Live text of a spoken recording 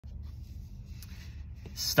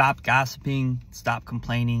stop gossiping, stop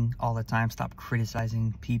complaining all the time, stop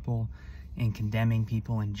criticizing people and condemning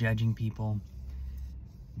people and judging people.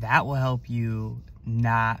 That will help you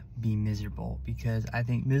not be miserable, because I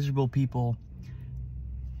think miserable people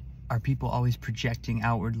are people always projecting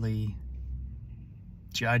outwardly,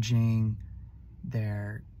 judging,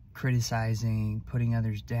 they're criticizing, putting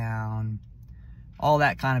others down, all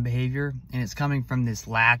that kind of behavior. And it's coming from this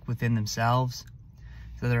lack within themselves.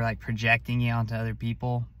 So they're like projecting it onto other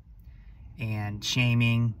people and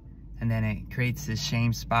shaming, and then it creates this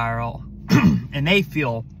shame spiral. And they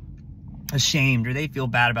feel ashamed, or they feel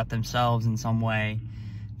bad about themselves in some way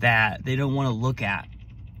that they don't want to look at.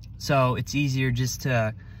 So it's easier just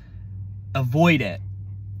to avoid it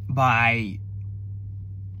by,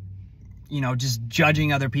 you know, just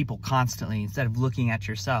judging other people constantly instead of looking at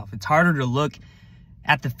yourself. It's harder to look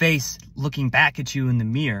at the face looking back at you in the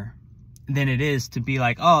mirror than it is to be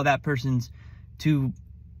like, oh, that person's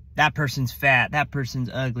fat, that person's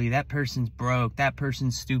ugly, that person's broke, that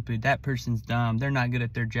person's stupid, that person's dumb, they're not good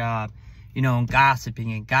at their job. You know, and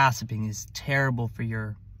gossiping is terrible for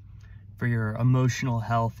your emotional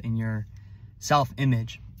health and your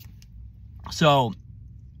self-image. So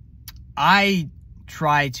I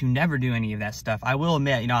try to never do any of that stuff. I will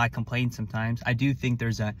admit, you know, I complain sometimes. I do think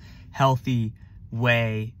there's a healthy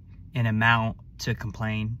way and amount to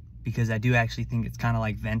complain, because I do actually think it's kind of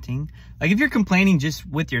like venting. Like if you're complaining just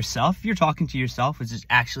with yourself, if you're talking to yourself, which is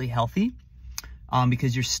actually healthy,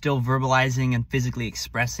 because you're still verbalizing and physically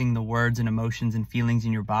expressing the words and emotions and feelings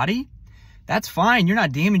in your body, that's fine. You're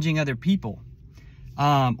not damaging other people,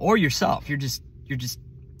 or yourself. You're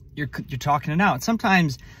talking it out.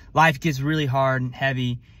 Sometimes life gets really hard and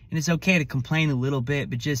heavy, and it's okay to complain a little bit,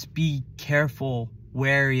 but just be careful,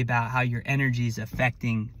 wary about how your energy is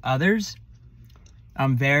affecting others.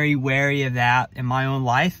 I'm very wary of that in my own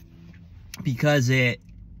life, because it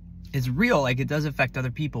is real. Like, it does affect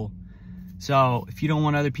other people. So if you don't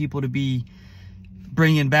want other people to be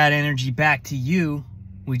bringing bad energy back to you,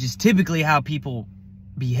 which is typically how people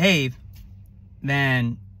behave,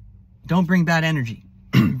 then don't bring bad energy.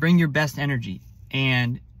 Bring your best energy,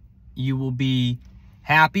 and you will be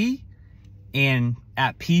happy and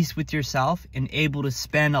at peace with yourself and able to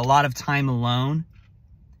spend a lot of time alone,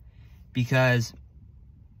 because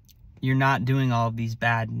you're not doing all of these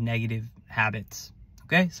bad negative habits.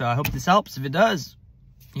 Okay, so I hope this helps. If it does,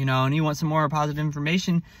 you know, and you want some more positive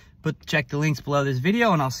information, check the links below this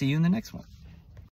video, and I'll see you in the next one.